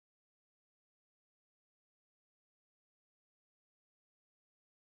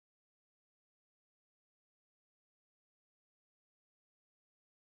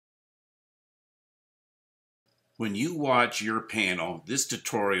When you watch your panel, this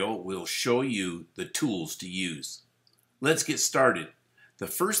tutorial will show you the tools to use. Let's get started. The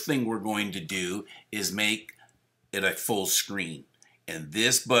first thing we're going to do is make it a full screen. And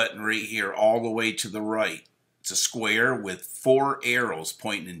this button right here all the way to the right, it's a square with 4 arrows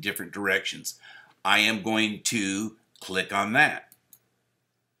pointing in different directions. I am going to click on that.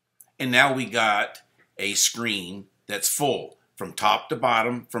 And now we got a screen that's full from top to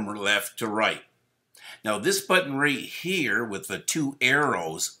bottom, from left to right. Now this button right here with the 2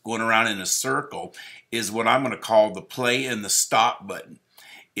 arrows going around in a circle is what I'm going to call the play and the stop button.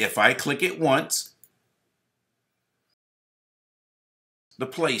 If I click it once, the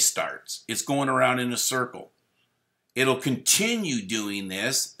play starts. It's going around in a circle. It'll continue doing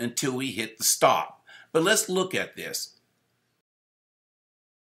this until we hit the stop. But let's look at this.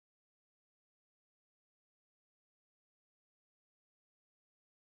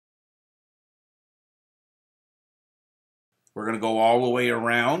 We're going to go all the way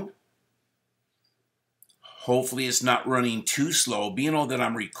around. Hopefully it's not running too slow, being that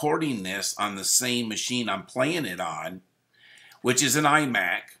I'm recording this on the same machine I'm playing it on, which is an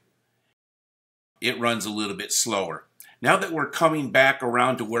iMac. It runs a little bit slower. Now that we're coming back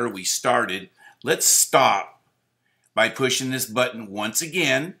around to where we started, let's stop by pushing this button once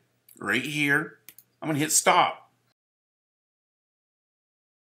again, right here. I'm going to hit stop.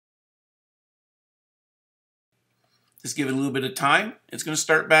 Just give it a little bit of time. It's going to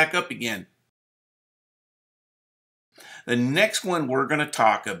start back up again. The next one we're going to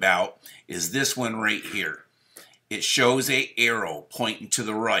talk about is this one right here. It shows an arrow pointing to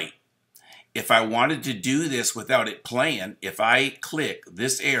the right. If I wanted to do this without it playing, if I click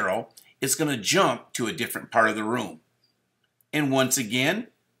this arrow, it's going to jump to a different part of the room. And once again,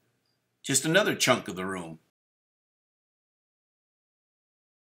 just another chunk of the room.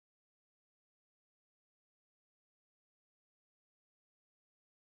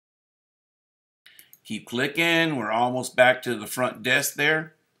 Keep clicking. We're almost back to the front desk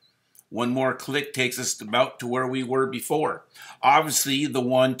there. One more click takes us about to where we were before. Obviously, the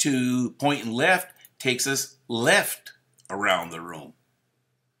one to pointing left takes us left around the room.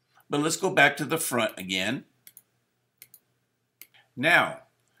 But let's go back to the front again. Now,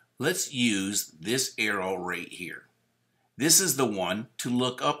 let's use this arrow right here. This is the one to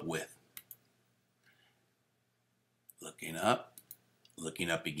look up with. Looking up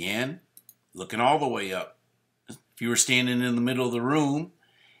again. Looking all the way up. If you were standing in the middle of the room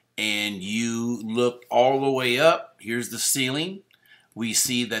and you look all the way up, here's the ceiling. We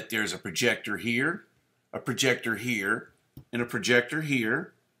see that there's a projector here, a projector here, and a projector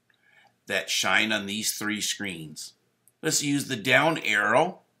here that shine on these 3 screens. Let's use the down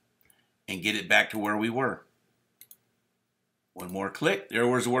arrow and get it back to where we were. One more click, there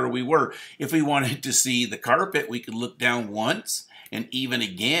was where we were. If we wanted to see the carpet, we could look down once and even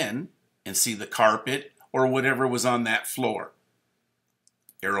again and see the carpet or whatever was on that floor.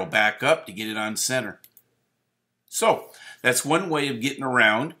 Arrow back up to get it on center. So that's one way of getting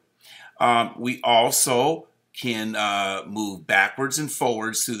around. We also can move backwards and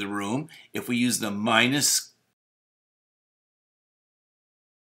forwards through the room. If we use the minus,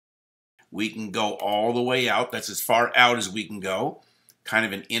 we can go all the way out. That's as far out as we can go. Kind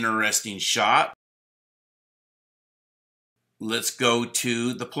of an interesting shot. Let's go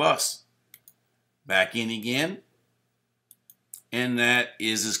to the plus. Back in again, and that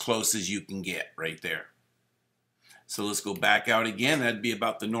is as close as you can get right there. So let's go back out again. That'd be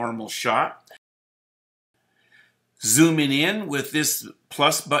about the normal shot. Zooming in with this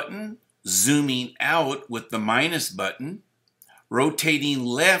plus button, zooming out with the minus button, rotating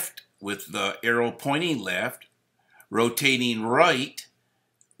left with the arrow pointing left, rotating right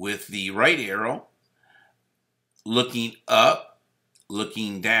with the right arrow, looking up,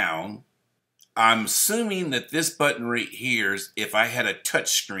 looking down. I'm assuming that this button right here, if I had a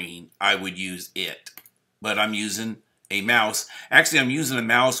touch screen, I would use it. But I'm using a mouse. Actually, I'm using a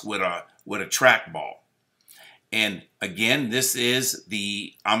mouse with a trackball. And again, this is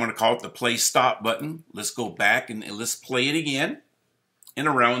the, I'm going to call it the play stop button. Let's go back and let's play it again. And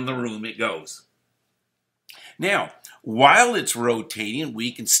around the room it goes. Now, while it's rotating,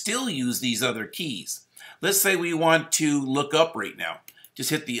 we can still use these other keys. Let's say we want to look up right now.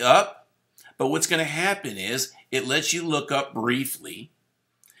 Just hit the up. But what's going to happen is it lets you look up briefly.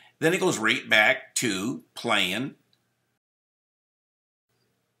 Then it goes right back to playing.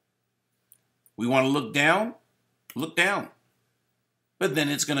 We want to look down. Look down. But then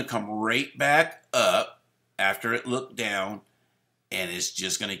it's going to come right back up after it looked down. And it's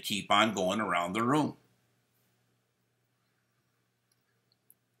just going to keep on going around the room.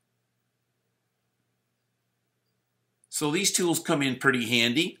 So these tools come in pretty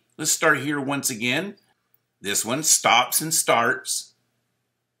handy. Let's start here once again. This one stops and starts.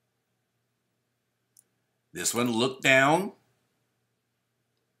 This one look down.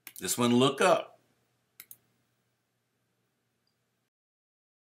 This one look up.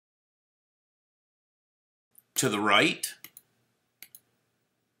 To the right.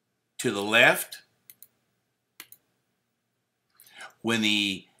 To the left. When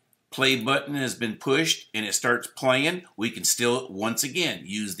the play button has been pushed and it starts playing, we can still once again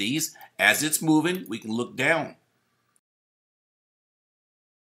use these. As it's moving, we can look down.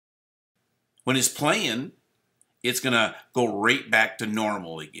 When it's playing, it's going to go right back to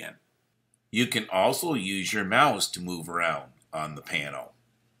normal again. You can also use your mouse to move around on the pano.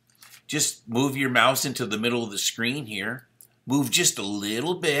 Just move your mouse into the middle of the screen here. Move just a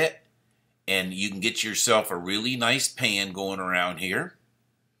little bit and you can get yourself a really nice pan going around here.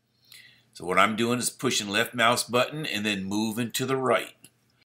 So what I'm doing is pushing left mouse button and then moving to the right.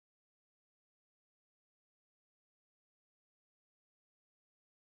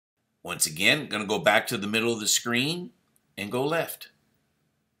 Once again, going to go back to the middle of the screen and go left.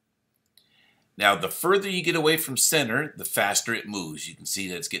 Now, the further you get away from center, the faster it moves. You can see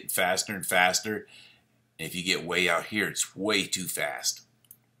that it's getting faster and faster. And if you get way out here, it's way too fast.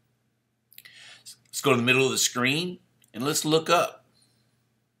 Let's go to the middle of the screen and let's look up.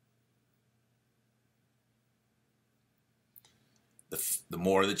 The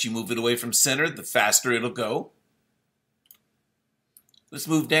more that you move it away from center, the faster it'll go. Let's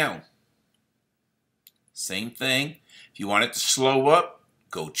move down. Same thing. If you want it to slow up,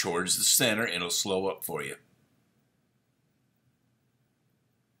 go towards the center and it'll slow up for you.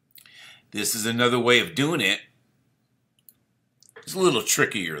 This is another way of doing it. It's a little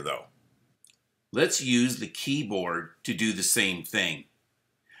trickier though. Let's use the keyboard to do the same thing.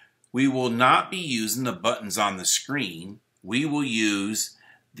 We will not be using the buttons on the screen. We will use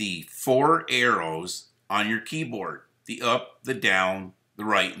the 4 arrows on your keyboard. The up, the down, the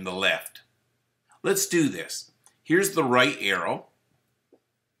right, and the left. Let's do this. Here's the right arrow.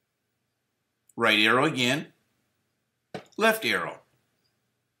 Right arrow again. Left arrow.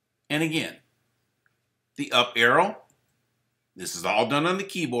 And again. The up arrow. This is all done on the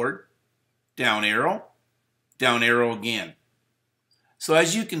keyboard. Down arrow. Down arrow again. So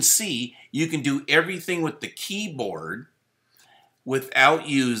as you can see, you can do everything with the keyboard without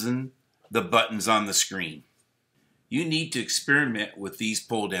using the buttons on the screen. You need to experiment with these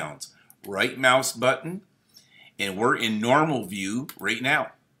pull downs. Right mouse button, and we're in normal view right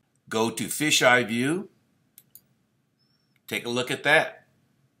now. Go to fisheye view. Take a look at that.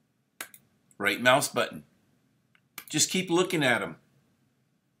 Right mouse button. Just keep looking at them.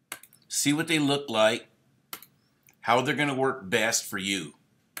 See what they look like, how they're going to work best for you.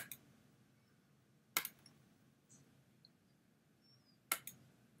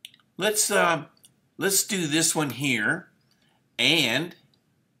 Let's do this one here and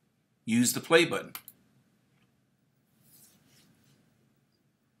use the play button.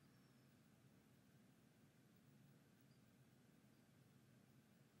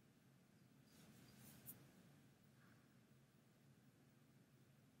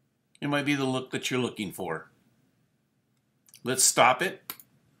 It might be the look that you're looking for. Let's stop it.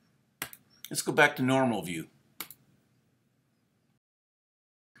 Let's go back to normal view.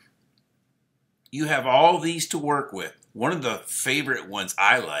 You have all these to work with. One of the favorite ones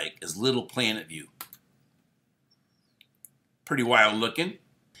I like is Little Planet View. Pretty wild looking.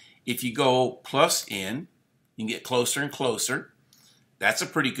 If you go plus in, you can get closer and closer. That's a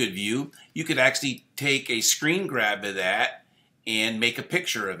pretty good view. You could actually take a screen grab of that and make a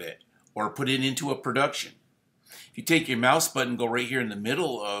picture of it or put it into a production. If you take your mouse button and go right here in the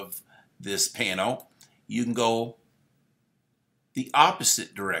middle of this panel, you can go the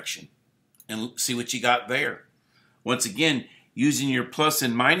opposite direction and see what you got there. Once again, using your plus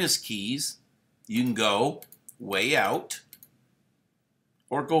and minus keys, you can go way out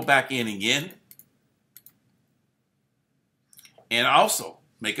or go back in again. And also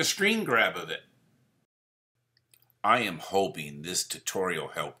make a screen grab of it. I am hoping this tutorial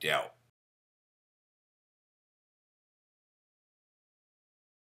helped out.